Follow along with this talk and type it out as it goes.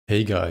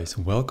Hey guys,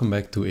 welcome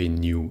back to a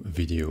new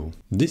video.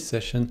 This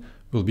session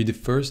will be the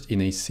first in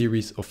a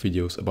series of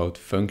videos about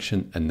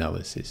function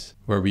analysis,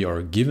 where we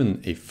are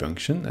given a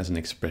function as an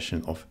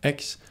expression of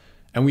x,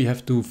 and we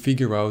have to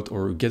figure out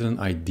or get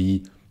an idea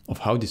of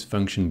how this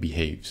function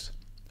behaves.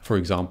 For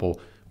example,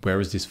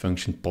 where is this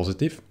function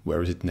positive,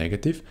 where is it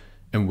negative,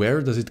 and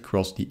where does it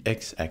cross the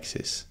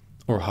x-axis?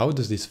 Or how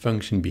does this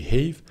function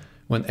behave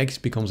when x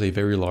becomes a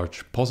very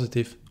large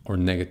positive or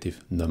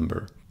negative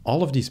number?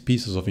 All of these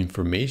pieces of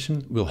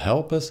information will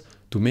help us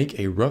to make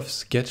a rough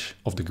sketch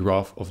of the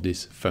graph of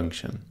this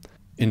function.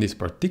 In this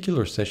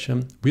particular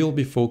session, we'll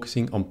be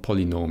focusing on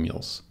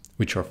polynomials,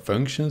 which are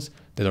functions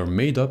that are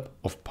made up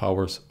of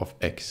powers of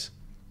x.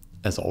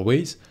 As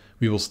always,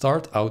 we will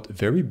start out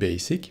very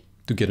basic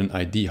to get an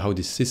idea how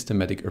this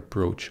systematic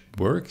approach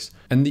works,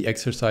 and the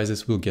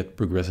exercises will get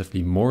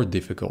progressively more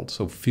difficult,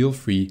 so feel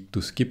free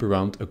to skip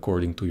around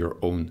according to your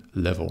own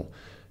level.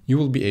 You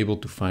will be able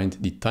to find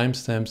the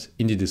timestamps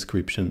in the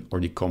description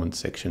or the comment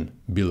section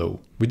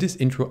below. With this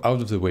intro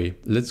out of the way,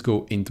 let's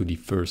go into the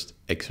first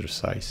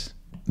exercise.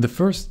 The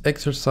first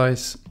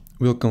exercise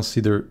will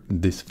consider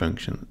this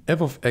function.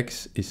 F of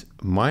x is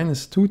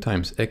minus 2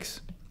 times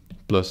x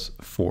plus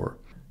 4.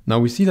 Now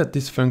we see that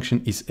this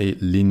function is a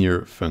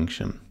linear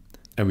function.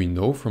 And we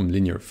know from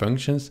linear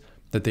functions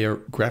that they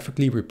are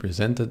graphically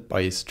represented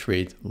by a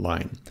straight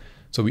line.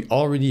 So we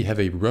already have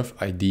a rough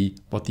idea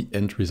what the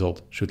end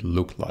result should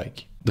look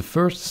like. The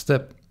first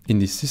step in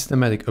the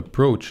systematic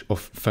approach of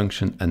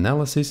function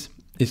analysis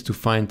is to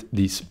find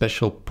the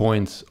special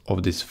points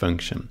of this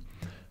function.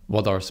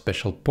 What are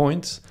special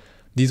points?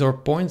 These are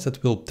points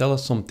that will tell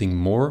us something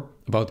more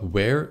about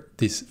where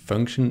this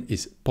function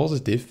is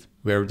positive,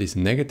 where it is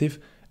negative,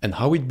 and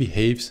how it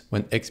behaves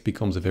when x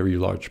becomes a very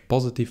large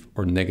positive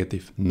or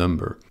negative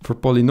number. For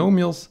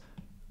polynomials,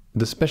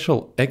 the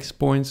special x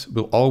points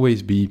will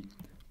always be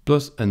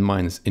plus and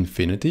minus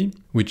infinity,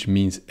 which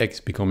means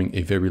x becoming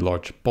a very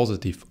large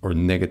positive or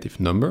negative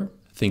number.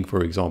 Think,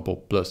 for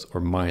example, plus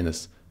or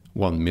minus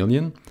 1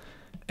 million.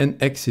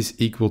 And x is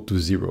equal to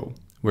 0,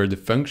 where the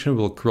function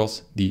will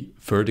cross the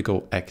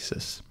vertical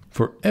axis.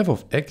 For f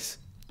of x,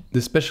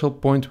 the special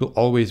point will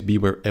always be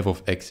where f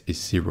of x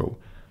is 0.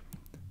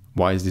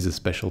 Why is this a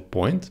special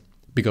point?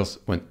 Because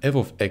when f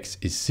of x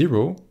is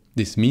 0,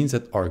 this means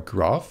that our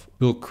graph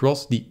will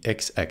cross the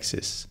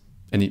x-axis.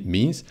 And it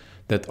means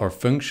that our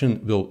function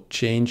will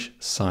change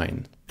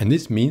sign. And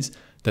this means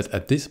that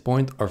at this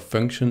point our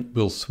function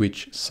will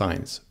switch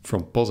signs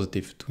from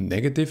positive to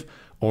negative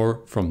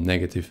or from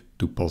negative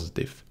to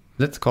positive.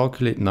 Let's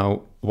calculate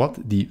now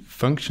what the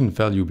function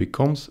value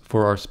becomes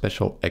for our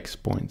special x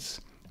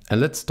points.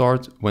 And let's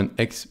start when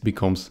x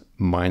becomes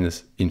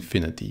minus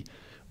infinity,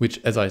 which,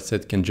 as I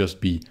said, can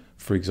just be,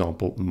 for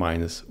example,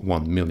 minus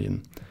 1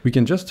 million. We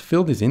can just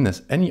fill this in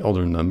as any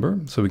other number.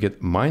 So we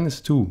get minus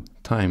 2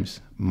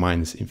 times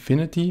minus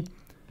infinity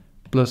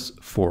plus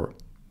 4.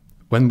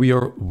 When we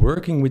are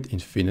working with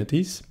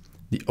infinities,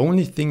 the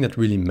only thing that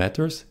really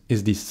matters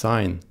is the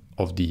sign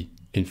of the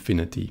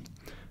infinity.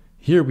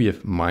 Here we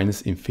have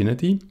minus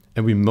infinity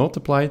and we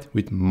multiply it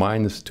with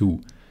minus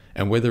 2.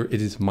 And whether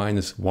it is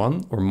minus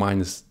 1 or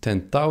minus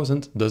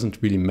 10,000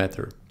 doesn't really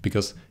matter,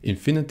 because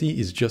infinity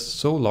is just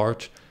so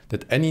large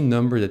that any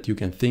number that you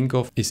can think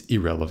of is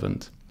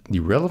irrelevant. The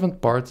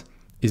relevant part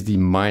is the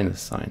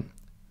minus sign.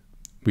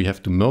 We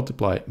have to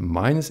multiply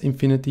minus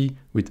infinity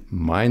with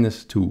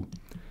minus 2.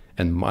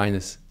 And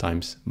minus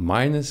times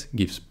minus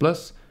gives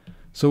plus.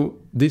 So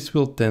this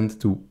will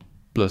tend to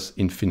plus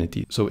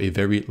infinity. So a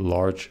very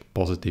large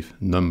positive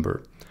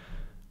number.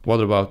 What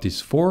about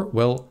this 4?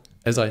 Well,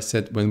 as I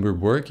said, when we're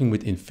working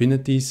with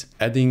infinities,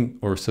 adding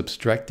or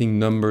subtracting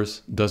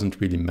numbers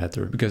doesn't really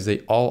matter, because they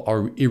all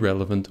are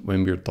irrelevant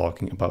when we're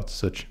talking about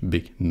such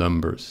big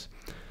numbers.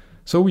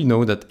 So we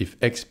know that if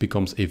x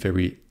becomes a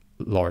very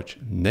large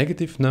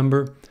negative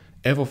number,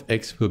 f of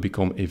x will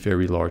become a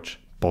very large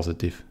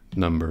positive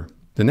number.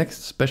 The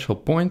next special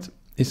point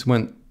is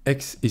when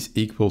x is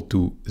equal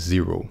to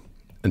 0.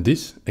 And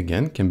this,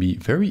 again, can be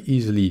very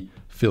easily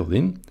filled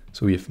in.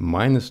 So we have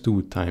minus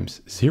 2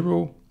 times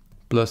 0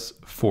 plus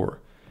 4,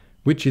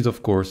 which is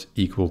of course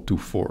equal to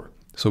 4.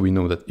 So we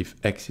know that if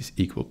x is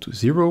equal to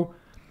 0,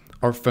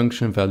 our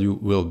function value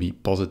will be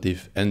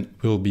positive and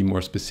will be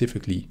more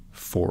specifically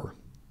 4.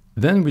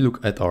 Then we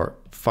look at our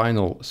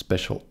final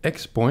special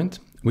x point,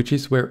 which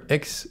is where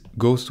x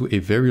goes to a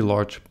very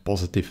large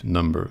positive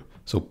number,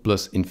 so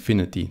plus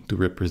infinity to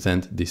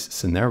represent this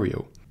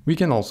scenario. We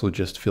can also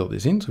just fill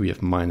this in, so we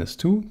have minus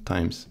 2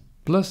 times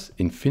plus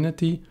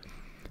infinity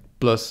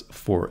plus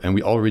 4, and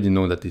we already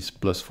know that this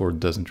plus 4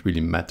 doesn't really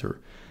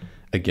matter.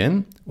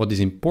 Again, what is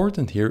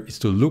important here is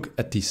to look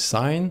at the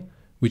sign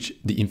which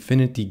the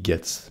infinity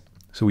gets.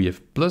 So we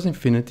have plus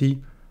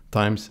infinity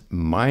times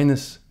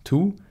minus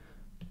 2,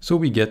 so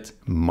we get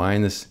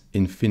minus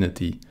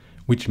infinity,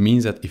 which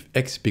means that if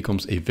x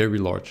becomes a very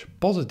large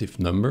positive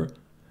number,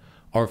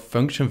 our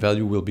function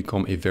value will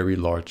become a very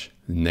large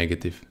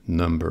negative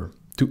number.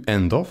 To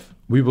end off,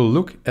 we will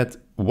look at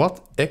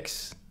what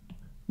x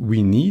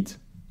we need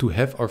to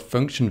have our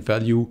function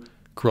value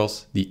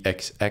cross the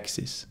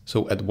x-axis.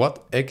 So at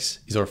what x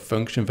is our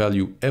function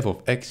value f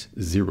of x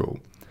 0?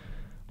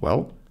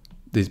 Well,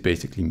 this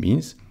basically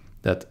means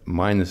that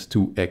minus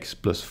 2x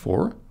plus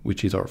 4,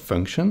 which is our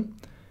function,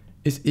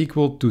 is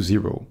equal to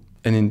 0.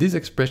 And in this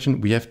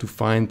expression, we have to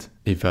find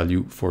a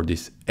value for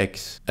this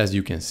x. As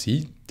you can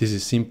see, this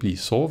is simply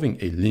solving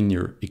a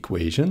linear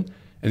equation.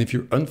 And if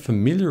you're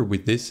unfamiliar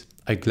with this,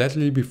 I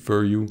gladly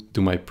refer you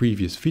to my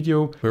previous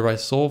video where I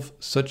solve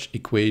such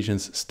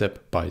equations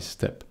step by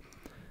step.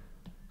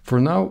 For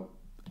now,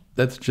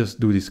 let's just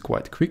do this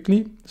quite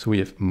quickly. So we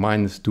have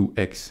minus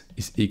 2x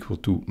is equal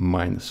to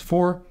minus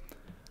 4,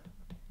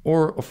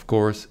 or of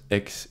course,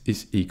 x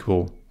is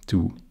equal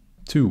to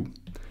 2.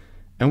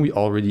 And we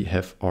already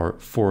have our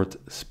fourth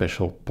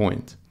special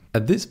point.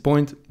 At this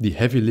point, the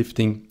heavy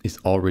lifting is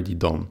already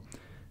done,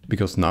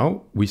 because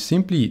now we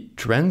simply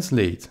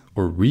translate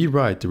or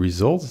rewrite the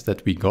results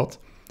that we got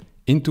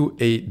into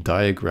a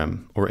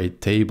diagram or a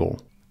table.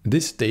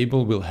 This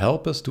table will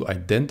help us to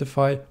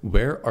identify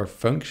where our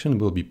function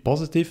will be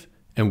positive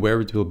and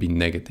where it will be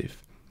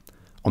negative.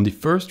 On the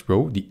first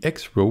row, the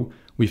x row,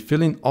 we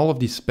fill in all of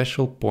these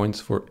special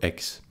points for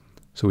x.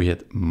 So we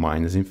had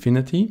minus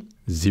infinity,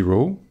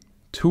 0,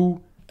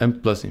 2,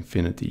 and plus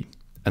infinity.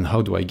 And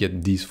how do I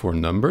get these four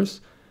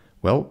numbers?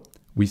 Well,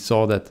 we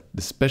saw that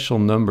the special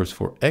numbers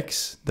for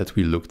x that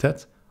we looked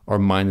at are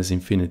minus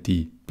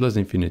infinity, plus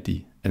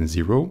infinity, and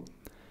 0.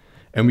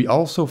 And we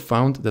also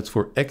found that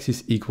for x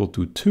is equal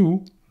to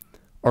 2,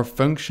 our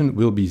function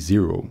will be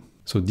 0.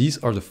 So these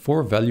are the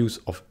four values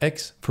of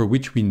x for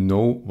which we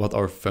know what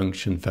our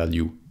function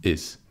value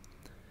is.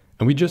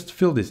 And we just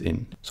fill this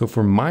in. So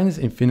for minus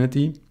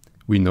infinity,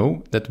 we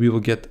know that we will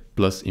get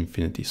plus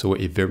infinity, so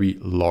a very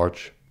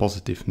large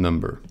positive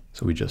number.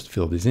 So we just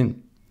fill this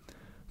in.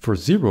 For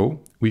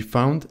 0, we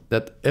found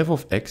that f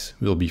of x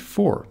will be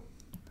 4.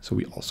 So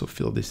we also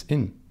fill this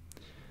in.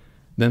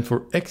 Then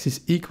for x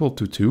is equal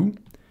to 2,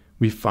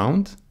 we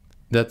found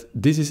that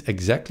this is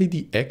exactly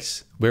the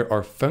x where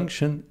our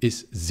function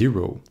is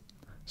 0.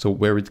 So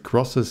where it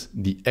crosses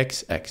the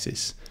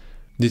x-axis.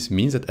 This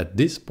means that at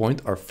this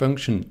point our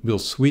function will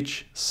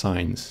switch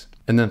signs.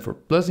 And then for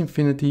plus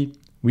infinity,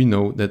 we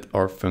know that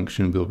our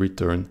function will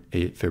return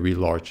a very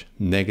large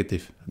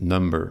negative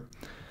number.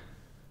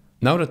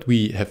 Now that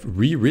we have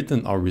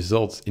rewritten our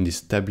results in this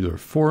tabular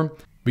form,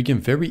 we can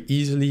very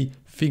easily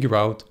figure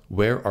out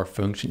where our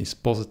function is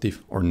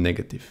positive or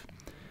negative.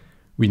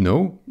 We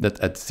know that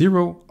at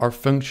 0, our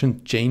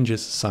function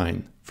changes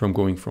sign from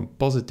going from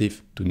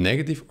positive to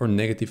negative or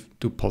negative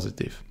to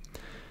positive.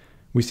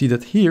 We see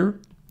that here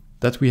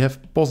that we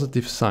have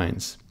positive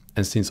signs.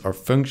 And since our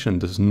function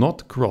does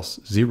not cross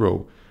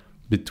 0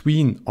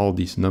 between all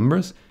these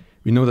numbers,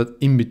 we know that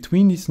in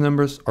between these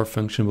numbers, our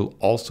function will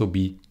also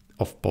be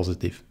of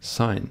positive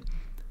sign.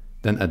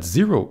 Then at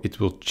 0, it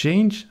will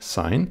change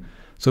sign.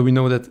 So we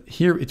know that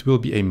here it will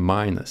be a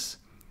minus.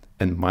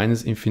 And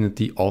minus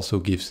infinity also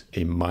gives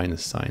a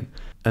minus sign.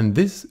 And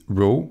this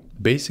row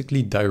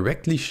basically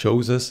directly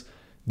shows us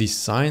the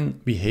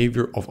sign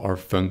behavior of our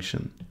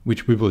function,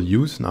 which we will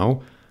use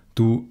now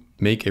to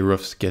make a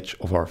rough sketch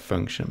of our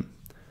function.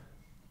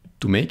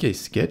 To make a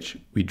sketch,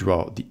 we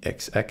draw the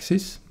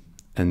x-axis,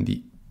 and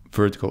the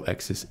vertical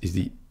axis is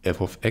the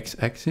f of x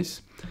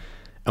axis.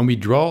 And we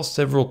draw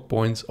several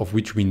points of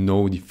which we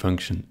know the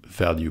function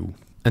value.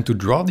 And to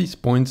draw these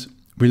points,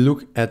 we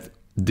look at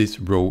this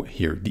row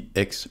here, the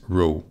x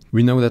row.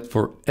 We know that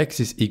for x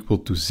is equal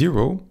to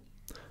 0,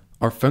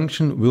 our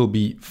function will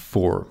be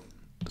 4.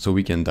 So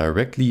we can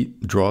directly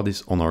draw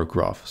this on our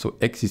graph. So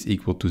x is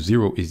equal to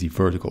 0 is the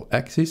vertical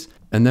axis,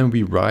 and then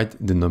we write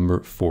the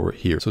number 4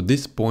 here. So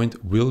this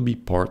point will be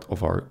part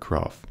of our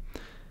graph.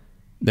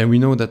 Then we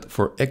know that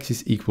for x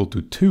is equal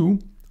to 2,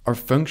 our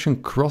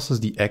function crosses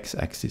the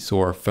x-axis, so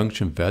our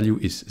function value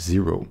is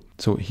 0.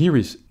 So here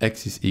is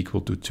x is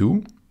equal to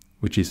 2,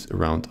 which is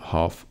around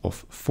half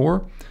of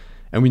 4.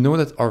 And we know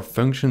that our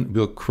function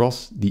will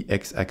cross the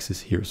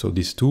x-axis here. So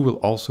this 2 will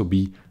also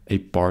be a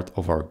part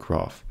of our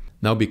graph.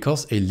 Now,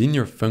 because a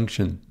linear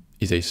function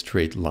is a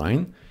straight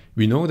line,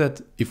 we know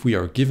that if we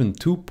are given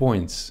 2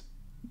 points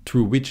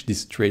through which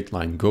this straight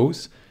line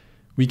goes,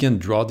 we can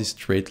draw this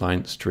straight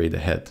line straight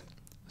ahead.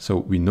 So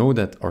we know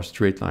that our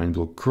straight line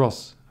will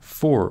cross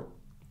 4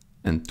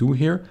 and 2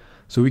 here.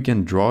 So we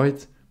can draw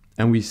it,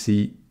 and we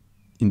see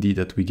indeed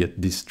that we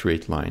get this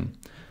straight line.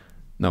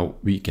 Now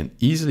we can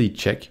easily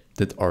check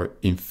that our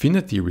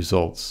infinity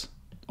results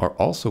are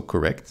also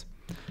correct,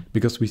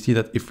 because we see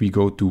that if we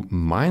go to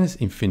minus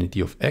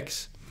infinity of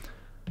x,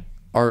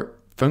 our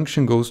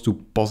function goes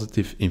to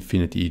positive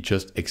infinity, it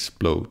just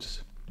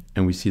explodes.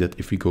 And we see that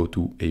if we go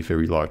to a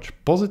very large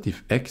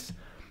positive x,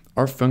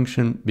 our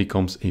function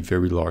becomes a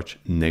very large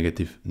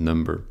negative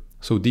number.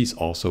 So these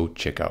also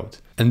check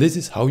out. And this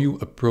is how you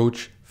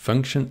approach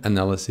function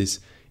analysis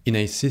in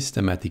a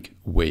systematic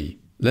way.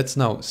 Let's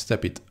now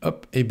step it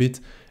up a bit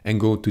and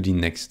go to the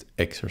next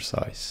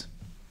exercise.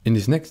 In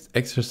this next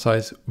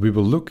exercise, we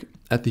will look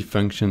at the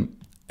function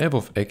f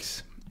of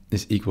x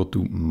is equal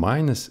to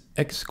minus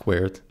x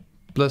squared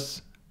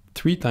plus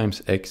 3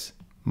 times x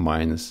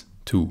minus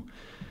 2.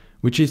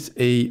 which is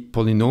a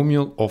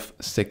polynomial of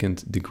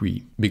second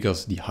degree,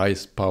 because the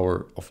highest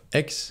power of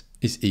x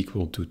is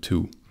equal to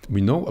 2.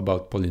 We know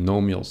about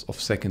polynomials of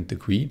second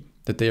degree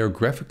that they are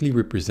graphically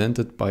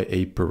represented by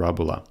a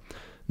parabola.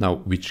 Now,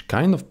 which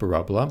kind of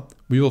parabola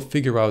we will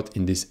figure out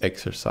in this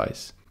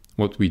exercise.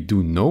 What we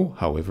do know,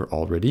 however,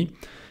 already,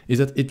 is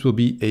that it will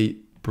be a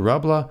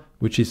parabola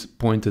which is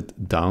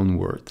pointed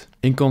downward,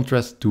 in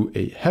contrast to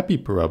a happy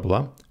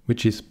parabola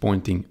which is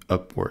pointing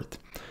upward.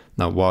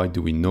 Now, why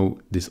do we know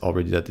this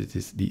already, that it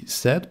is the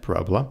sad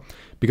parabola?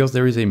 Because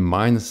there is a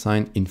minus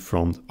sign in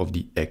front of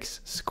the x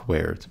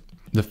squared.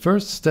 The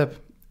first step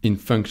in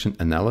function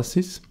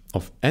analysis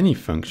of any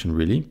function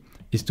really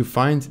is to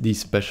find these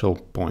special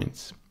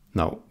points.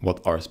 Now,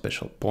 what are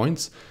special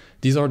points?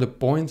 These are the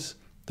points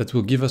that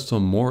will give us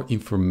some more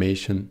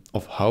information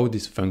of how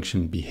this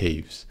function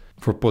behaves.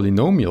 For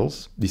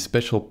polynomials, the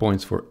special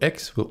points for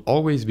x will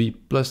always be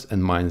plus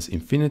and minus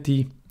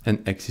infinity,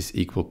 and x is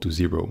equal to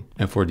 0.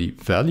 And for the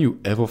value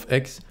f of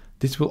x,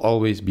 this will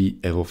always be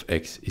f of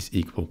x is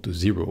equal to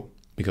 0,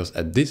 because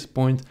at this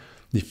point,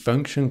 the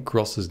function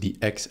crosses the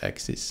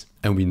x-axis.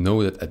 And we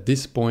know that at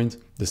this point,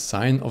 the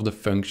sign of the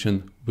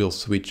function will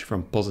switch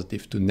from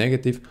positive to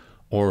negative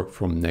or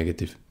from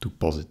negative to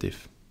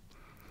positive.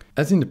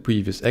 As in the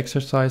previous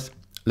exercise,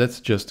 let's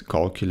just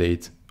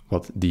calculate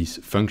what these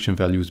function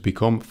values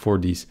become for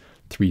these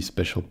 3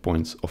 special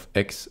points of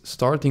x,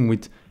 starting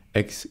with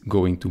x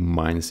going to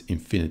minus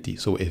infinity,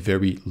 so a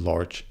very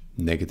large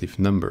negative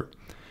number.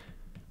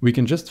 We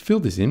can just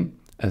fill this in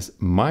as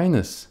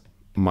minus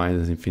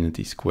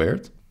infinity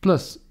squared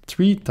plus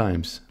 3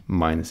 times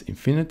minus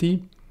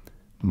infinity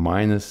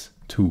minus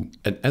 2.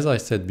 And as I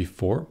said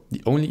before,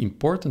 the only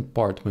important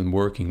part when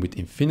working with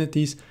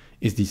infinities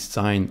is the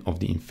sign of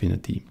the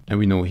infinity. And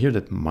we know here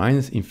that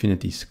minus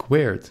infinity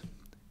squared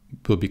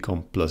will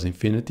become plus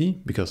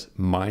infinity, because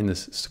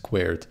minus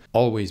squared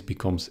always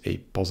becomes a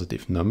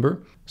positive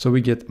number. So we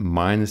get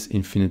minus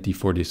infinity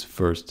for this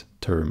first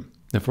term.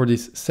 And for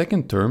this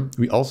second term,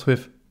 we also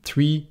have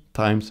 3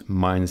 times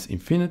minus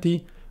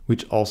infinity,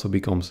 which also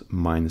becomes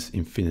minus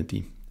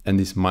infinity. And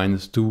this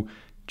minus 2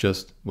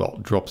 just, well,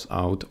 drops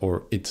out,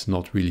 or it's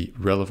not really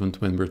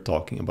relevant when we're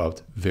talking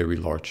about very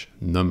large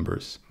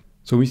numbers.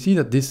 So we see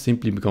that this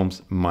simply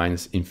becomes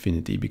minus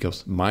infinity,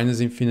 because minus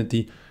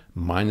infinity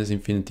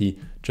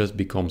just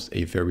becomes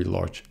a very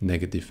large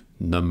negative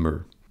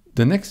number.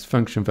 The next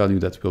function value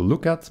that we'll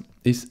look at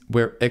is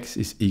where x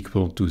is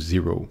equal to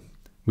 0,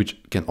 which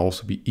can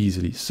also be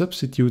easily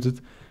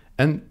substituted,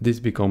 and this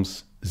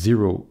becomes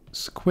 0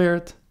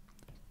 squared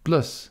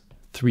plus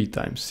 3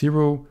 times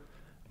 0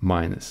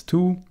 minus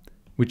 2,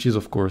 which is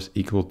of course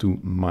equal to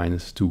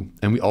minus 2.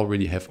 And we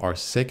already have our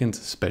second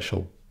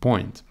special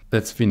point.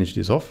 Let's finish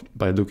this off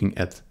by looking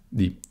at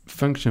the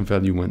function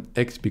value when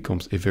x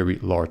becomes a very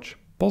large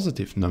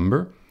positive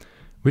number,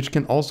 which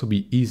can also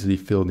be easily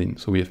filled in.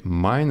 So we have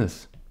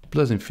minus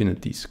plus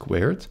infinity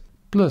squared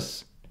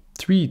plus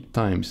 3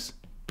 times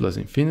plus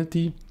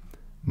infinity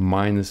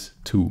minus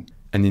 2.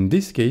 And in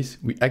this case,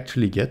 we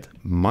actually get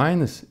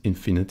minus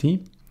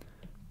infinity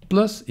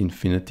plus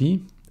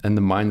infinity, and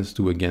the minus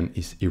 2 again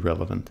is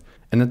irrelevant.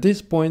 And at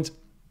this point,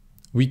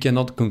 we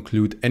cannot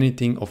conclude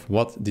anything of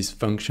what this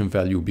function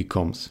value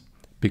becomes,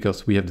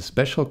 because we have the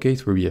special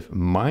case where we have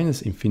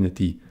minus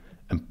infinity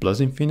and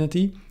plus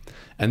infinity,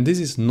 and this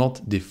is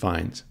not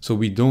defined. So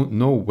we don't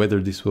know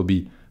whether this will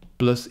be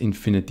plus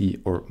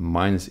infinity or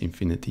minus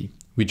infinity.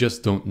 We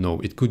just don't know.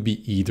 It could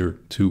be either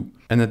two.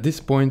 And at this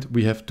point,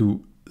 we have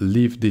to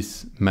leave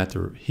this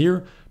matter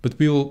here, but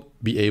we will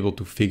be able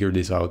to figure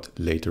this out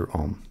later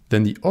on.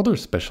 Then the other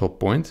special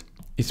point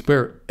is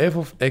where f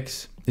of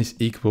x is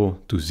equal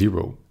to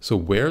 0. So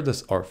where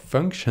does our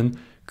function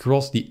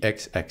cross the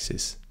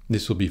x-axis?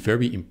 This will be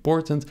very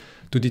important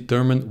to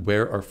determine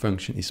where our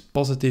function is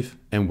positive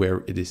and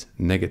where it is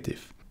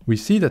negative. We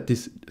see that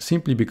this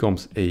simply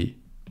becomes a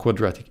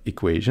quadratic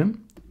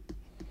equation,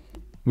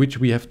 which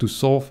we have to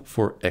solve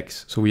for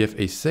x. So we have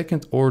a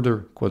second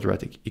order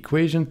quadratic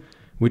equation,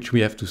 which we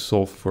have to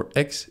solve for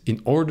x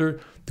in order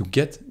to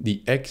get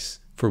the x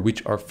for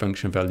which our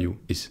function value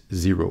is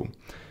 0.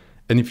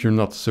 And if you're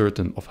not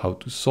certain of how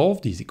to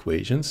solve these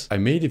equations, I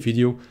made a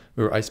video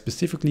where I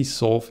specifically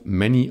solve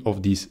many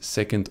of these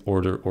second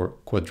order or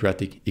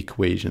quadratic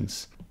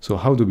equations. So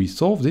how do we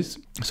solve this?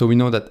 So we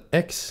know that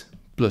x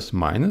plus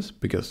minus,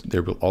 because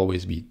there will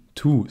always be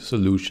two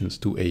solutions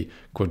to a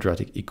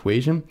quadratic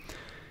equation,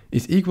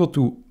 is equal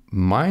to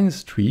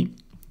minus 3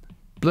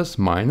 plus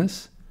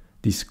minus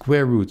the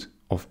square root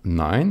of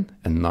 9,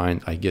 and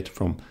 9 I get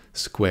from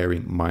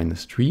squaring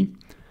minus 3,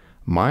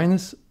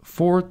 minus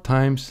 4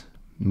 times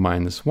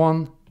minus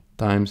 1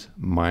 times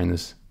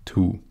minus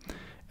 2.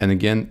 And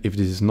again, if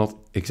this is not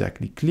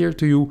exactly clear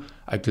to you,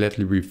 I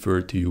gladly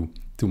refer to you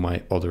to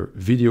my other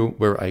video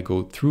where I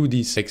go through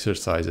these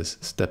exercises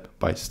step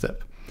by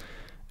step.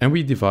 And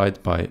we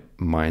divide by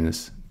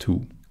minus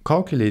 2.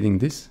 Calculating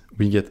this,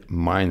 we get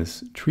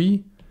minus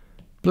 3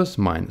 plus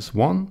minus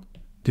 1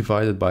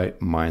 divided by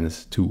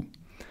minus 2.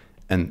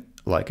 And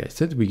like I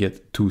said, we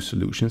get two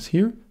solutions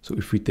here. So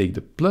if we take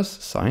the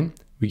plus sign,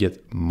 we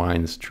get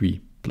minus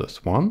 3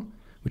 plus 1,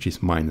 which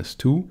is minus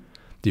 2,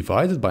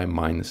 divided by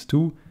minus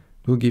 2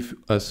 will give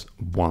us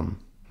 1.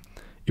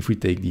 If we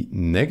take the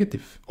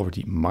negative or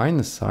the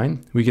minus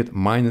sign, we get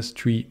minus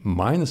 3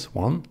 minus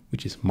 1,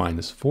 which is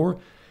minus 4,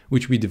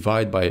 which we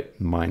divide by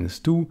minus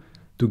 2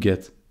 to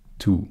get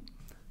 2.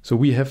 So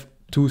we have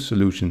two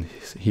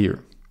solutions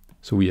here.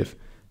 So we have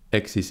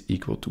x is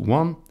equal to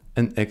 1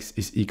 and x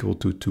is equal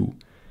to 2.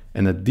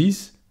 And at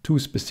these two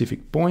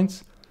specific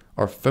points,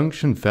 our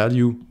function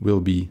value will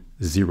be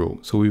 0.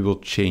 So we will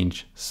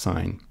change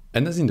sign.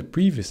 And as in the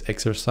previous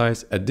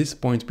exercise, at this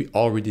point we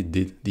already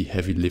did the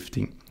heavy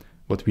lifting.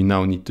 What we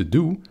now need to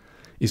do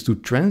is to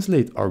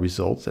translate our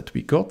results that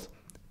we got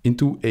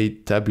into a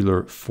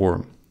tabular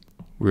form,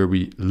 where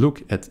we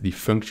look at the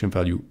function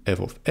value f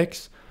of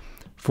x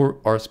for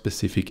our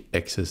specific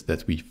x's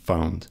that we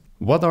found.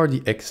 What are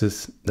the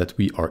x's that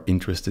we are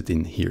interested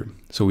in here?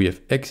 So we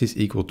have x is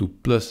equal to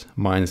plus,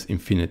 minus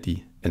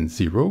infinity and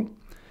 0.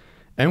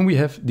 And we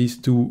have these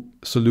two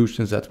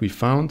solutions that we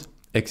found,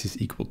 x is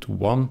equal to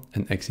 1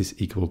 and x is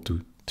equal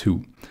to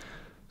 2.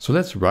 So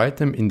let's write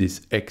them in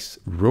this x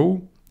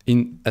row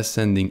in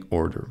ascending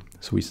order.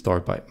 So we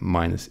start by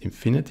minus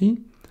infinity,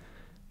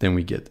 then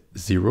we get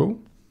 0,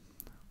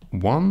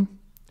 1,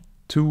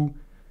 2,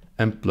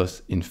 and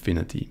plus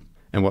infinity.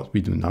 And what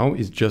we do now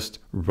is just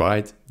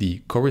write the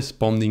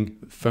corresponding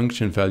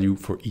function value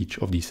for each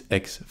of these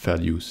x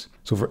values.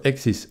 So for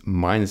x is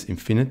minus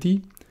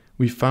infinity,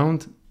 we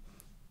found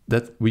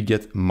that we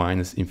get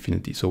minus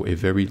infinity, so a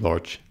very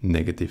large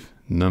negative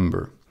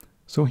number.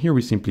 So here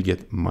we simply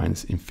get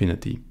minus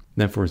infinity.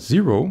 Then for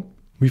 0,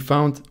 we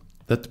found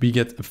that we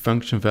get a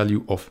function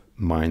value of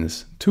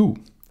minus 2.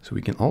 So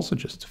we can also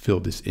just fill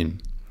this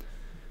in.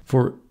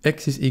 For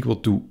x is equal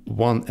to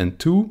 1 and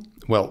 2,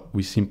 well,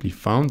 we simply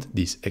found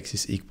these x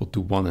is equal to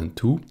 1 and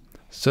 2,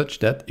 such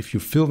that if you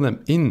fill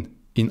them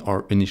in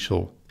our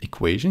initial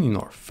equation, in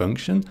our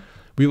function,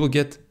 we will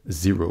get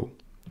 0.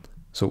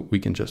 So we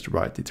can just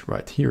write it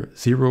right here,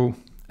 0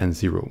 and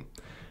 0.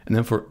 And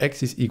then for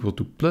x is equal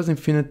to plus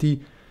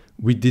infinity,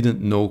 we didn't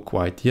know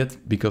quite yet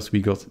because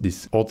we got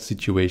this odd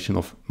situation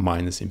of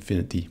minus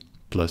infinity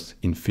plus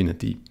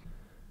infinity.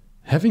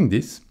 Having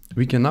this,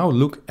 we can now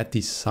look at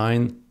the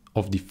sign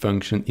of the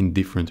function in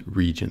different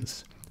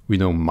regions. We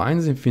know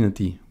minus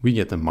infinity, we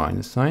get a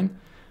minus sign.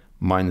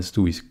 Minus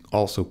 2 is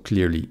also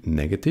clearly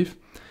negative.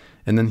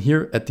 And then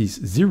here at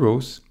these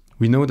zeros,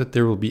 we know that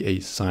there will be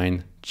a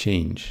sign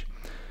change.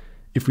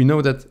 If we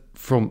know that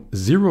from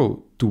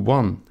 0 to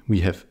 1, we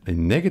have a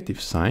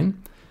negative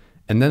sign,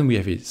 and then we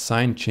have a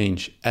sign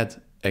change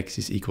at x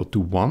is equal to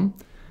 1,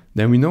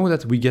 then we know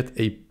that we get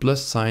a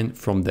plus sign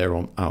from there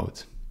on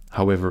out.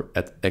 However,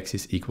 at x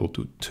is equal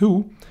to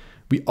 2,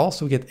 we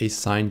also get a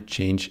sign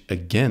change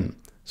again.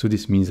 So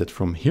this means that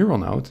from here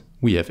on out,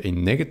 we have a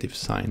negative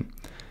sign.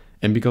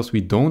 And because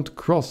we don't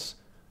cross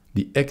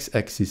the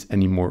x-axis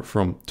anymore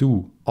from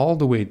 2 all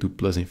the way to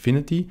plus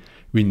infinity,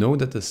 we know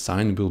that the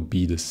sign will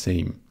be the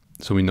same.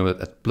 So we know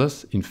that at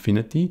plus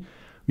infinity,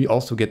 we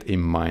also get a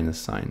minus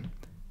sign,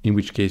 in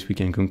which case we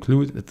can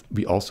conclude that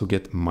we also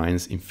get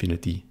minus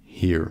infinity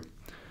here.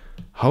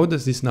 How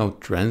does this now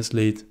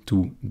translate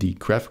to the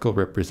graphical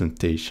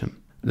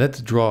representation?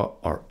 Let's draw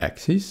our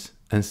axis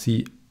and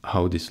see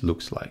how this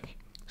looks like.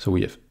 So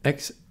we have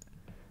x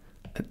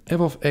and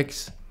f of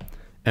x,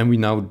 and we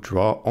now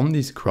draw on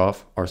this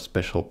graph our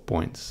special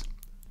points.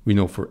 We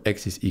know for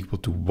x is equal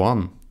to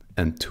 1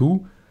 and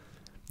 2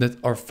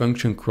 that our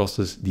function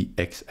crosses the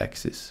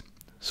x-axis.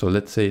 So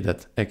let's say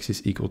that x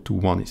is equal to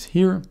 1 is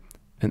here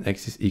and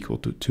x is equal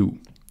to 2,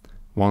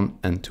 1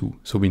 and 2.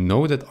 So we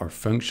know that our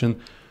function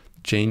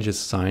changes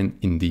sign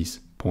in these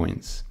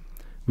points.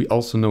 We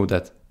also know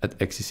that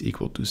at x is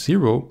equal to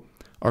 0,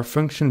 our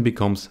function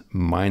becomes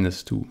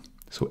minus 2.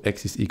 So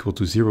x is equal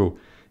to 0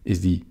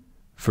 is the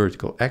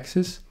vertical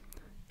axis,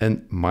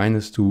 and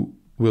minus 2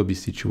 will be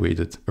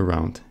situated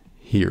around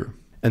here.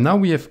 And now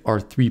we have our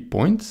 3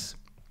 points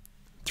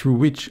through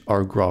which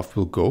our graph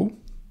will go,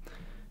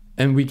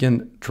 and we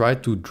can try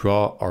to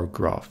draw our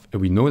graph.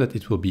 And we know that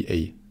it will be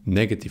a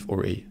negative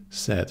or a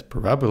sad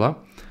parabola.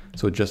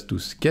 So just to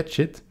sketch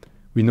it,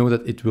 we know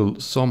that it will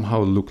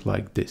somehow look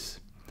like this.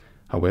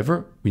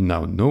 However, we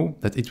now know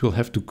that it will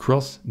have to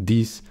cross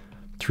these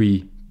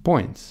 3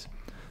 points.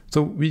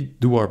 So we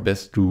do our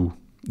best to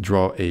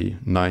draw a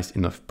nice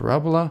enough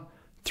parabola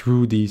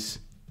through these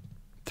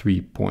 3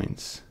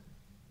 points.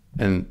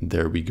 And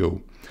there we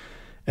go.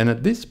 And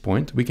at this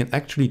point, we can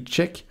actually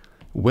check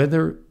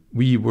whether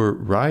we were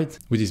right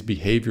with this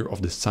behavior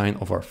of the sign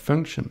of our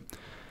function.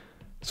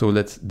 So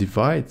let's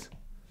divide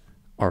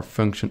our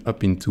function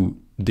up into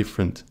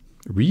different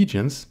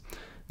regions.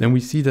 Then we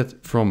see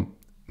that from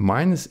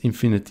minus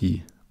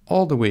infinity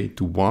all the way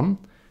to 1,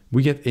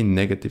 we get a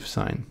negative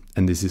sign.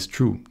 And this is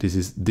true. This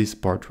is this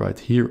part right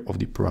here of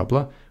the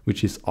parabola,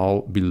 which is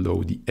all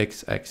below the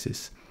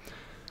x-axis.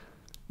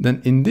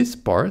 Then in this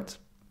part,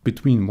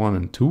 between 1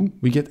 and 2,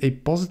 we get a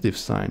positive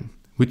sign,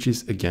 which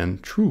is again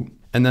true.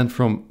 And then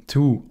from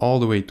 2 all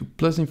the way to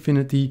plus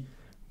infinity,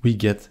 we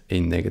get a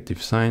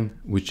negative sign,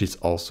 which is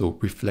also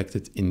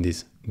reflected in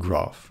this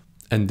graph.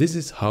 And this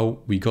is how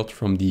we got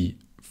from the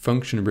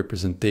function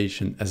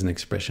representation as an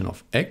expression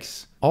of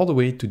x, all the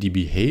way to the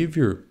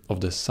behavior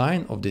of the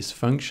sign of this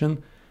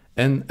function,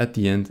 and at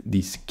the end,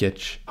 the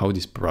sketch how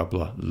this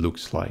parabola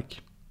looks like.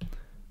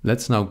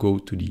 Let's now go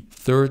to the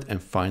third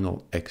and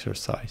final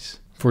exercise.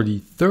 For the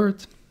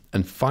third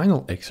and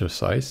final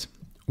exercise,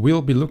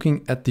 we'll be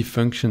looking at the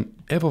function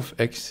f of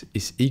x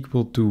is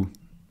equal to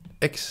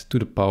x to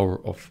the power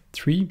of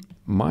 3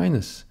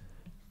 minus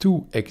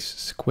 2x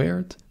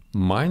squared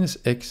minus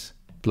x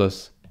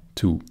plus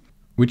 2,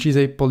 which is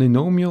a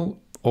polynomial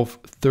of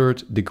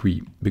third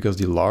degree because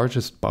the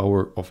largest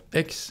power of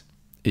x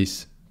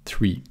is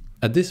 3.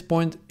 At this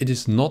point, it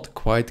is not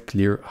quite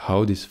clear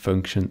how this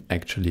function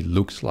actually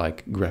looks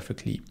like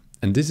graphically.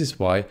 And this is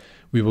why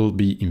we will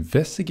be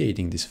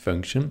investigating this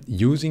function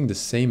using the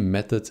same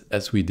method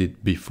as we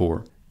did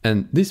before.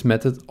 And this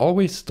method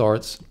always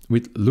starts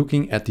with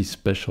looking at the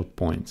special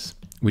points,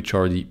 which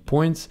are the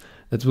points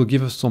that will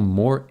give us some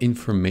more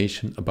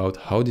information about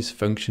how this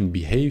function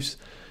behaves,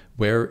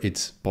 where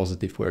it's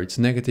positive, where it's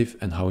negative,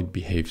 and how it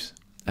behaves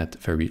at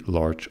very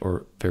large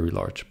or very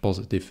large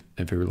positive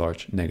and very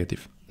large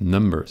negative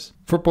numbers.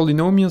 For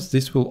polynomials,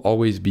 this will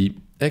always be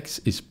x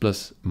is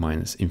plus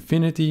minus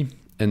infinity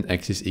and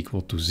x is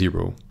equal to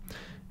 0.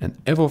 And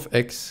f of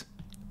x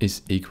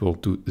is equal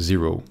to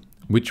 0,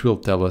 which will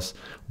tell us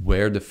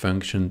where the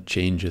function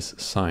changes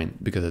sign,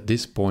 because at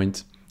this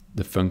point,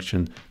 the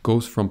function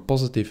goes from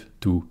positive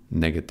to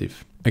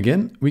negative.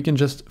 Again, we can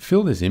just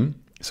fill this in.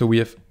 So we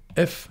have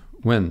f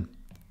when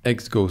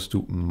x goes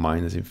to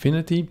minus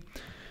infinity,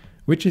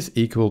 which is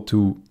equal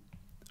to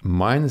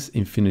minus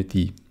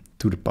infinity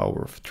to the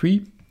power of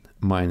 3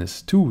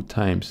 minus 2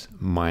 times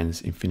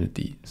minus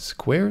infinity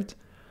squared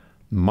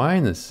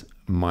minus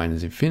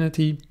minus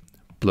infinity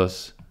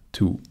plus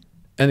 2.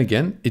 And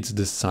again, it's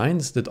the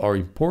signs that are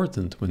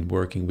important when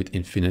working with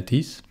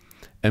infinities.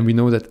 And we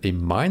know that a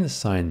minus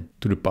sign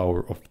to the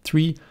power of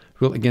 3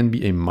 will again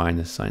be a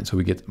minus sign. So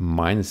we get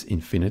minus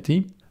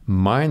infinity.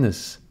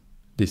 Minus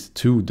this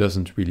 2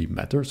 doesn't really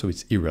matter, so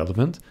it's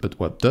irrelevant. But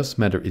what does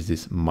matter is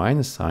this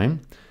minus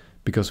sign,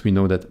 because we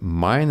know that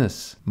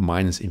minus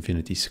minus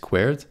infinity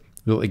squared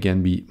will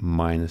again be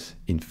minus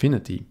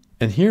infinity.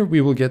 And here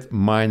we will get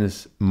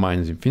minus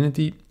minus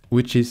infinity,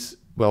 which is,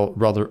 well,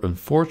 rather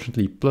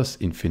unfortunately plus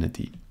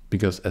infinity.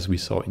 Because as we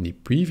saw in the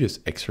previous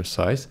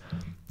exercise,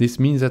 this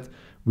means that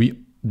we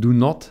do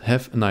not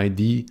have an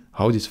idea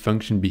how this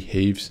function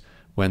behaves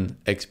when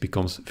x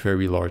becomes a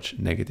very large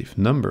negative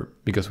number,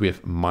 because we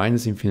have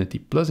minus infinity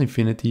plus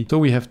infinity, so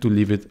we have to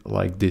leave it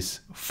like this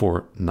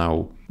for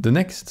now. The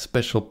next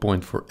special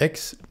point for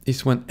x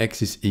is when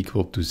x is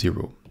equal to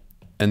 0.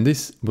 And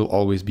this will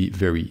always be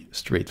very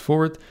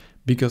straightforward,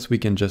 because we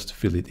can just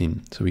fill it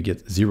in. So we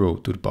get 0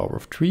 to the power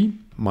of 3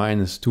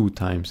 minus 2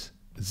 times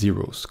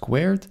 0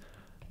 squared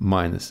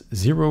minus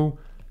 0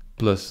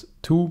 plus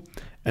 2.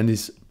 And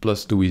this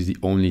plus 2 is the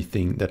only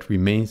thing that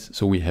remains.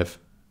 So we have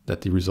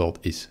that the result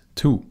is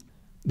 2.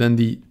 Then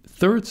the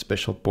third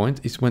special point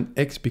is when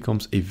x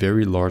becomes a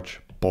very large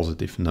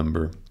positive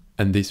number.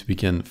 And this we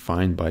can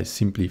find by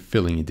simply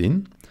filling it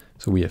in.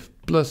 So we have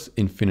plus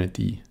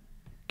infinity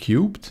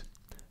cubed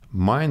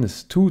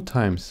minus 2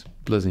 times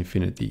plus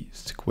infinity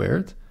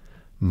squared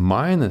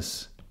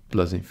minus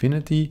plus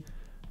infinity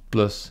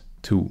plus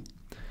 2.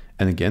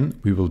 And again,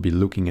 we will be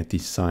looking at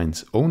these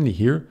signs only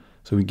here.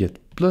 So we get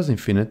plus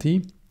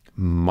infinity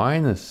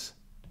minus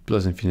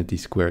plus infinity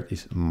squared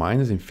is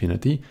minus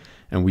infinity.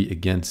 And we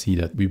again see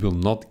that we will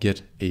not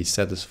get a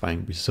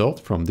satisfying result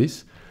from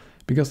this,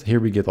 because here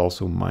we get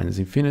also minus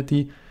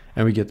infinity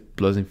and we get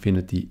plus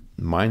infinity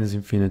minus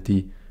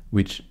infinity,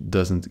 which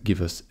doesn't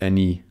give us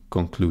any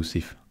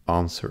conclusive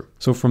answer.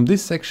 So from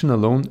this section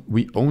alone,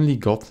 we only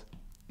got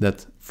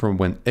that from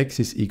when x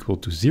is equal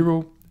to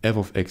 0, f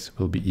of x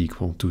will be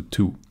equal to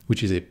 2,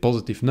 which is a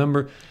positive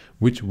number,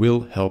 which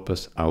will help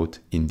us out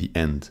in the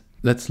end.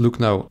 Let's look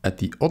now at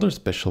the other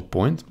special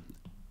point,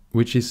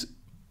 which is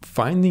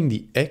finding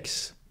the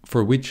x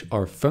for which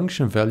our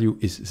function value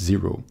is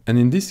 0. And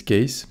in this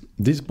case,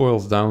 this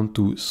boils down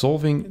to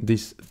solving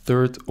this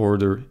third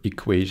order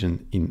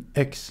equation in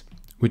x,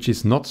 which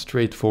is not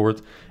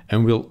straightforward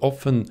and will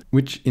often,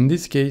 which in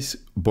this case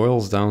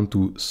boils down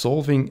to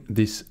solving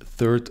this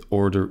third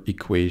order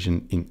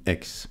equation in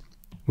x,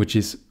 which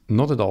is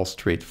not at all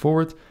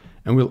straightforward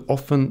and will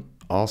often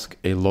ask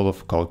a lot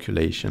of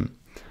calculation.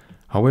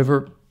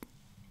 However,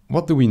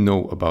 what do we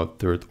know about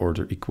third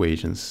order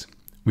equations?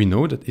 We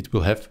know that it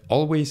will have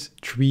always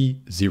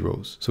 3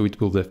 zeros, so it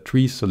will have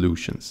 3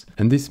 solutions.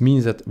 And this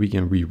means that we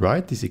can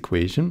rewrite this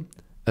equation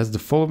as the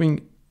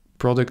following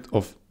product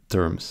of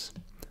terms.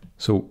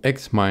 So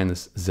x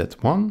minus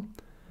z1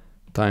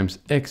 times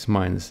x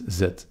minus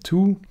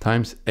z2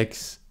 times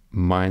x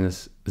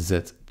minus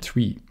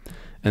z3.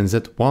 And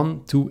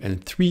z1, 2,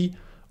 and 3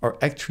 are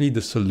actually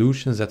the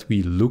solutions that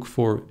we look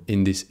for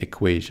in this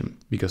equation.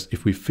 Because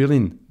if we fill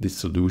in this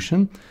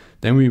solution,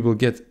 then we will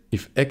get,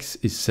 if x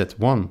is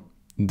z1,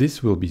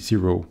 this will be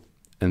 0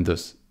 and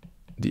thus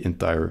the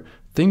entire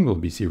thing will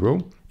be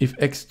 0. If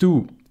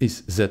x2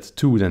 is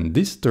z2, then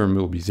this term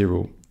will be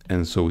 0,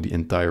 and so the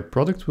entire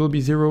product will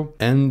be 0.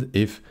 And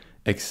if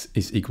x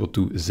is equal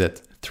to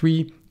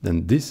z3,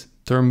 then this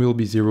term will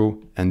be 0,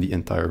 and the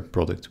entire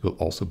product will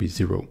also be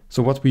 0.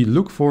 So what we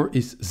look for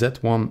is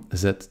z1,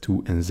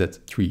 z2, and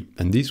z3,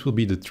 and these will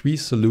be the three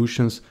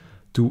solutions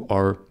to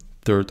our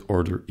third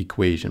order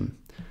equation.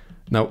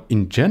 Now,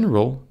 in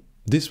general,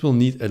 this will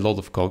need a lot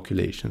of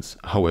calculations.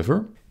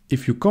 However,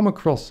 if you come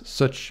across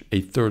such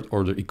a third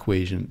order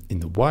equation in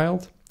the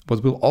wild,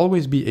 what will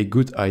always be a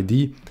good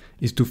idea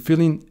is to fill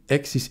in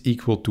x is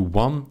equal to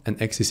 1 and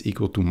x is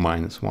equal to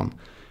minus 1.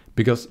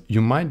 Because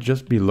you might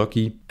just be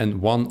lucky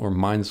and 1 or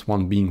minus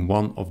 1 being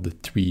one of the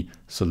three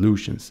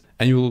solutions.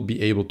 And you will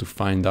be able to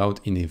find out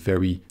in a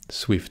very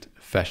swift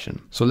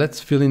fashion. So let's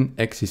fill in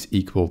x is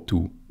equal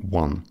to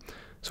 1.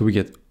 So we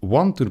get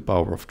 1 to the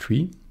power of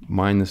 3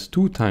 minus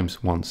 2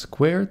 times 1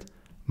 squared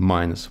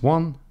minus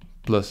 1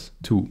 plus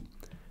 2,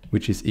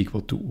 which is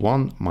equal to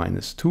 1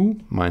 minus 2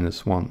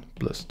 minus 1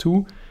 plus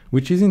 2,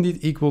 which is indeed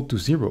equal to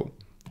 0.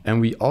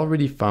 And we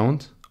already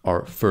found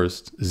our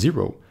first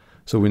 0.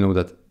 So we know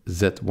that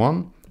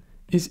z1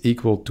 is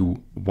equal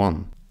to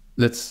 1.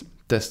 Let's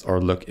test our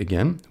luck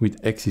again with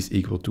x is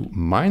equal to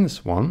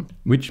minus 1,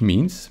 which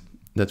means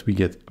that we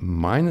get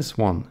minus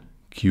 1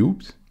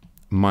 cubed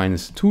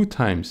minus 2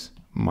 times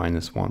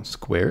minus 1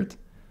 squared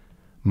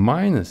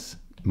minus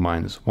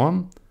minus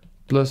 1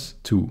 plus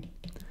 2.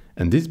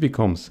 And this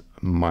becomes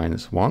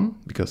minus 1,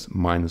 because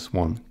minus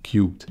 1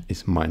 cubed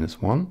is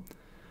minus 1,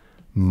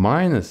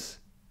 minus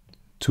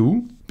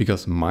 2,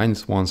 because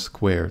minus 1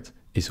 squared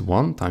is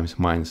 1 times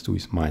minus 2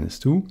 is minus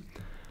 2,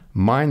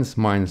 minus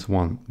minus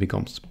 1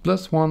 becomes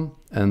plus 1,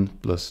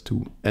 and plus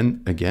 2.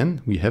 And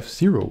again, we have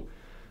 0.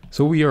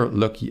 So we are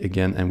lucky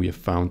again, and we have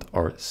found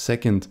our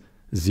second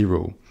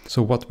 0.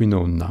 So what we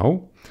know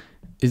now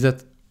is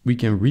that we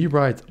can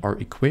rewrite our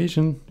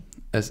equation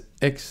as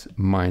x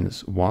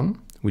minus 1,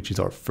 which is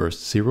our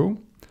first 0,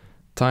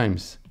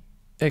 times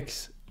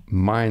x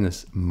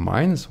minus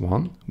minus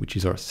 1, which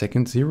is our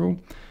second 0,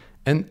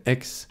 and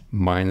x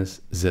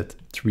minus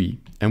z3.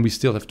 And we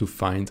still have to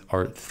find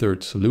our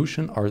third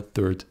solution, our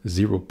third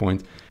 0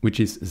 point, which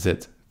is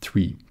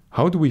z3.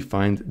 How do we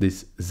find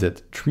this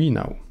z3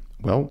 now?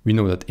 Well, we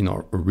know that in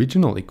our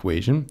original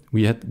equation,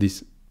 we had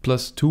this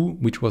plus 2,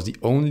 which was the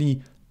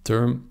only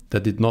term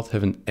that did not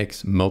have an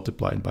x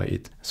multiplied by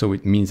it. So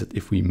it means that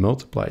if we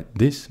multiply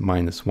this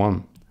minus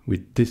 1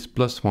 with this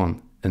plus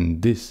 1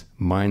 and this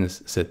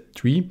minus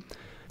z3,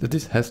 that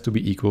this has to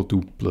be equal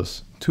to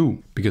plus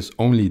 2, because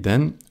only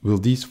then will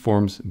these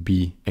forms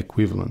be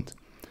equivalent.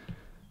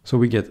 So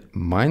we get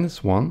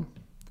minus 1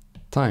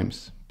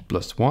 times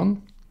plus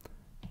 1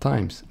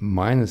 times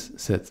minus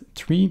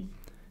z3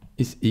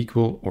 is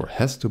equal, or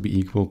has to be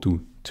equal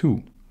to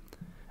 2.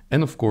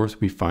 And of course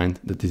we find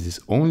that this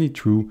is only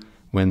true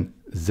when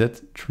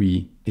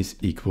z3 is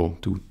equal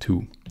to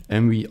 2.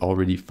 And we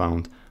already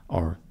found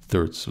our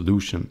third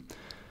solution.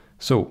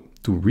 So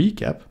to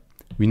recap,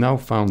 we now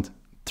found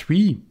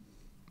 3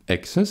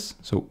 x's.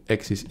 So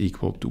x is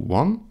equal to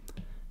 1,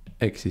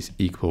 x is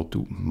equal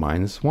to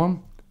minus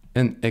 1,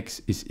 and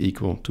x is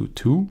equal to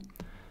 2,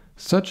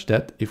 such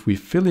that if we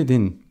fill it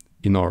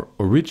in our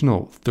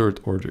original third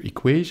order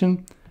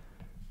equation,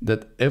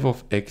 that f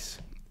of x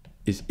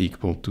is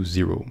equal to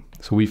 0.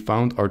 So we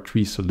found our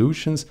three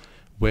solutions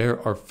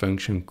where our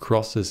function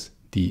crosses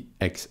the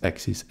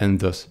x-axis and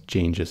thus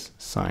changes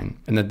sign.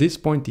 And at this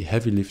point, the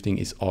heavy lifting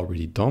is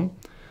already done.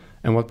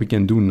 And what we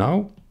can do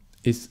now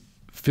is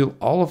fill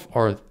all of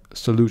our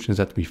solutions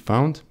that we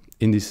found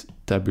in this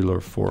tabular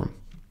form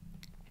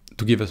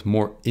to give us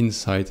more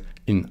insight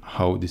in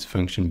how this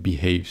function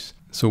behaves.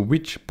 So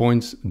which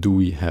points do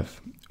we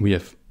have? We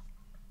have,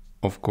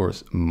 of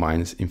course,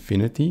 minus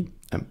infinity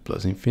and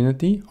plus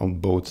infinity on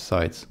both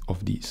sides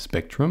of the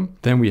spectrum.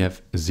 Then we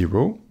have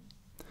 0.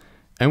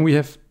 And we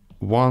have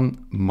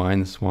 1,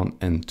 minus 1,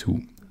 and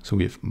 2. So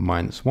we have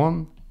minus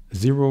 1,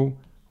 0,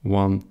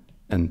 1,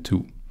 and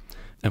 2.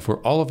 And for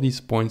all of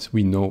these points,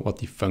 we know what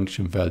the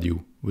function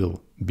value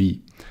will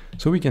be.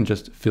 So we can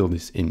just fill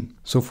this in.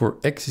 So for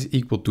x is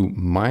equal to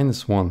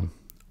minus 1,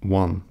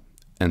 1,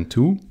 and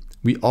 2,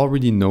 we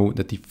already know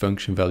that the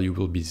function value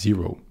will be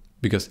 0,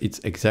 because it's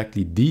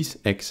exactly these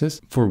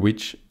x's for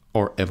which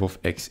our f of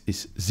x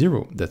is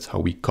 0. That's how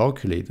we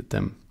calculated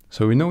them.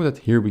 So we know that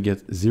here we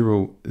get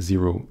 0,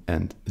 0,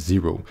 and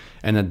 0.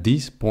 And at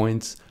these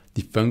points,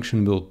 the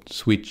function will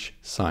switch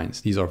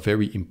signs. These are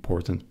very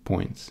important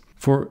points.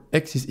 For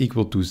x is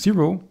equal to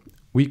 0,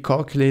 we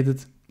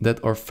calculated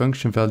that our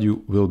function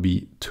value will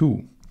be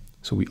 2.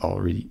 So we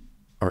already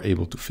are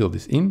able to fill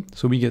this in.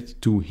 So we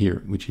get 2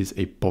 here, which is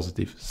a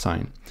positive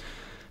sign.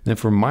 Then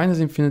for minus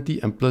infinity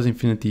and plus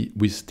infinity,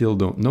 we still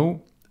don't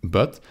know.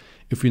 But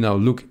if we now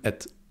look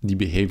at the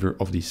behavior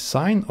of the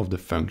sign of the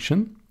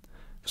function,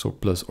 so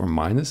plus or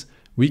minus,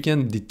 we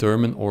can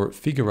determine or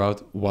figure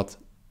out what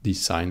the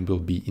sign will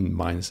be in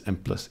minus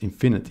and plus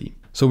infinity.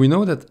 So we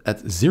know that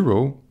at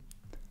 0,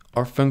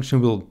 our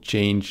function will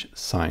change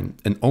sign.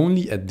 And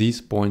only at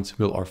these points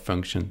will our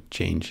function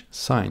change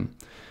sign.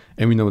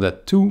 And we know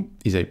that 2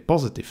 is a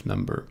positive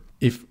number.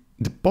 If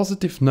the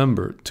positive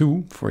number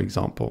 2, for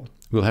example,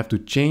 will have to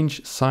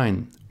change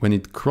sign when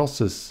it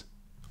crosses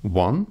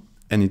 1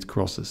 and it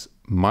crosses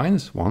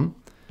 -1,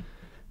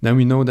 then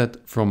we know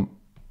that from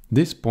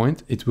this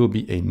point it will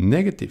be a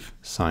negative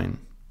sign.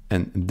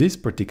 And this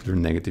particular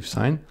negative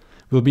sign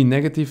will be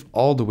negative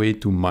all the way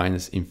to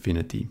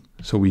 -infinity.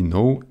 So we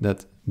know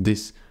that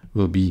this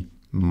will be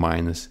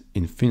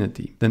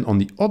 -infinity. Then on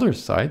the other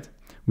side,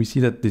 we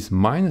see that this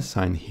minus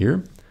sign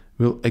here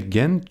will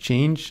again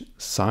change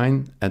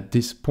sign at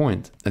this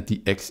point, at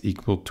the x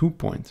equal 2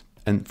 point.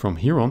 And from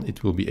here on,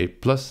 it will be a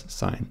plus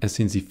sign. And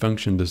since the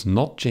function does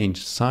not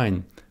change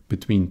sign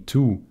between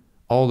 2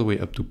 all the way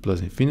up to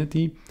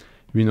 +infinity,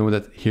 we know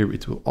that here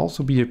it will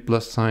also be a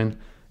plus sign,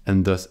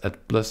 and thus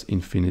at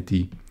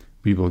 +infinity,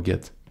 we will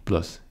get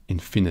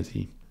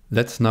 +infinity.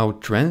 Let's now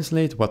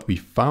translate what we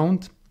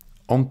found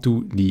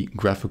onto the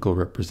graphical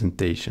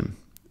representation.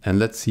 And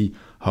let's see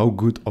how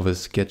good of a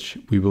sketch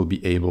we will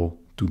be able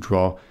to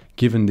draw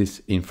given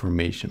this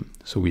information.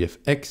 So we have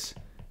x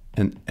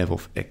and f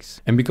of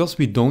x. And because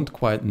we don't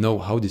quite know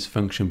how this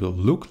function will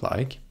look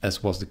like,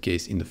 as was the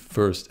case in the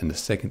first and the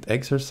second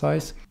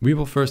exercise, we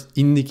will first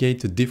indicate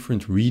the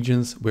different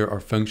regions where our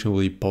function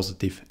will be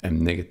positive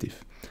and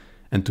negative.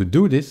 And to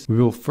do this, we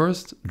will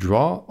first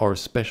draw our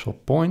special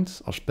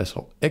points, our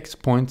special x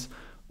points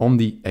on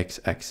the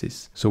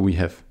x-axis. So we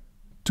have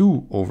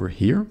 2 over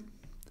here,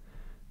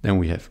 then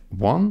we have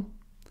 1,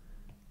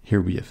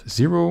 here we have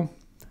 0,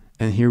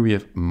 and here we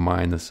have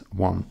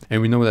 -1.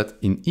 And we know that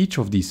in each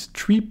of these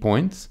 3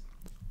 points,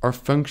 our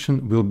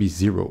function will be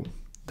 0.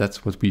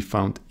 That's what we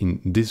found in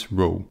this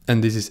row.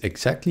 And this is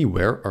exactly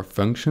where our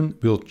function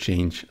will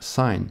change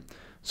sign.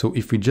 So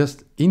if we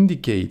just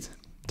indicate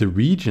the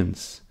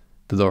regions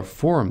that are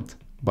formed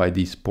by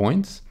these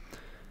points,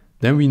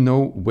 then we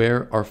know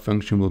where our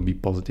function will be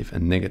positive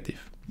and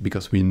negative.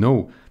 Because we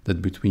know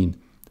that between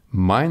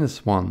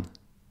 -1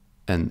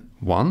 and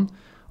 1,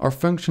 our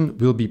function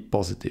will be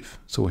positive.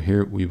 So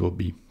here we will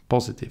be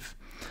positive.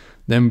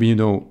 Then we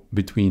know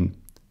between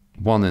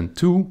 1 and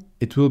 2,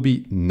 it will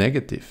be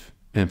negative.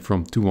 And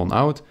from 2 on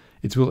out,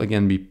 it will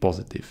again be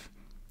positive.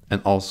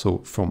 And also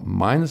from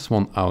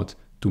 -1 out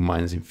to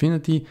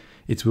 -infinity,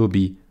 it will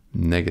be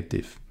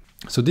negative.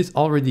 So this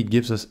already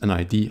gives us an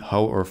idea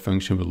how our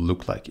function will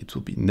look like. It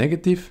will be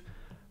negative,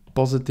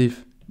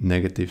 positive,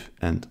 negative,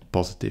 and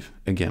positive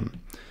again.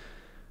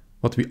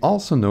 What we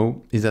also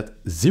know is that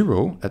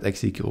 0 at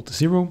x equal to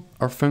 0,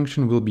 our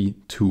function will be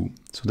 2.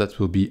 So that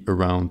will be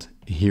around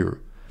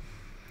here.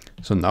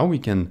 So now we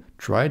can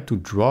try to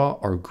draw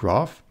our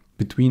graph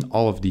between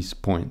all of these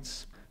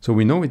points. So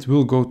we know it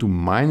will go to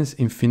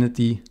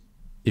 -infinity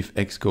if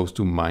x goes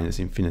to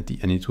 -infinity,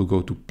 and it will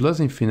go to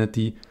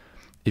 +infinity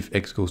if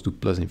x goes to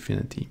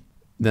 +infinity.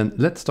 Then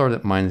let's start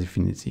at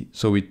 -infinity.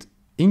 So it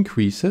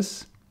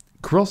increases,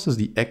 crosses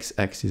the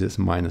x-axis as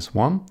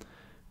 -1,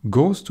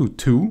 goes to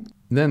 2,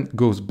 then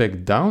goes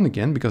back down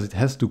again because it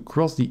has to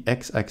cross the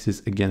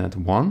x-axis again at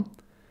 1,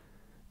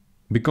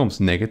 becomes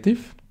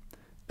negative,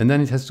 and then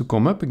it has to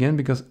come up again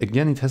because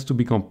again it has to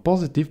become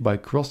positive by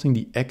crossing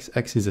the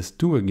x-axis as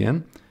 2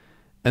 again,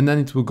 and then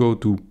it will go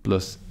to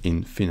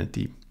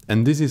 +infinity.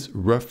 And this is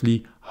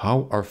roughly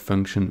how our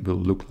function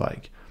will look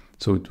like.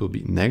 So it will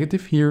be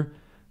negative here,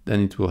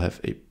 then it will have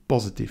a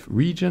positive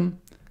region,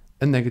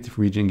 a negative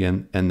region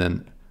again, and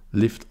then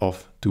lift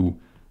off to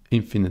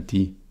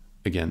infinity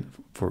again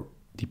for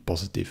the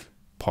positive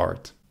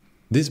part.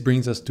 This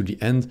brings us to the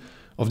end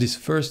of this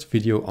first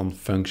video on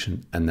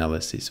function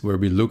analysis, where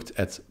we looked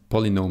at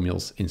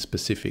polynomials in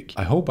specific.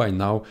 I hope by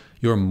now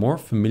you're more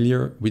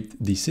familiar with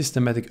the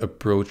systematic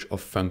approach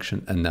of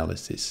function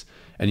analysis.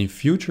 And in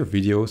future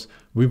videos,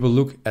 we will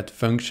look at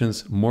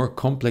functions more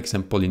complex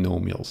than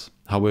polynomials.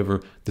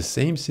 However, the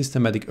same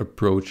systematic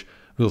approach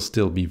will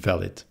still be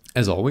valid.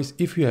 As always,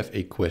 if you have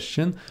a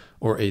question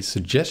or a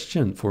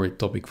suggestion for a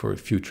topic for a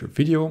future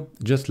video,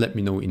 just let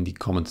me know in the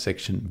comment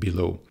section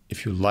below.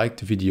 If you liked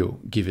the video,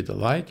 give it a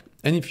like.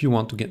 And if you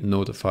want to get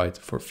notified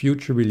for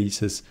future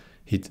releases,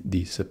 hit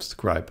the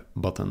subscribe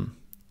button.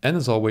 And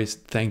as always,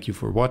 thank you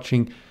for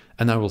watching,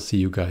 and I will see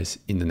you guys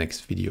in the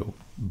next video.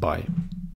 Bye.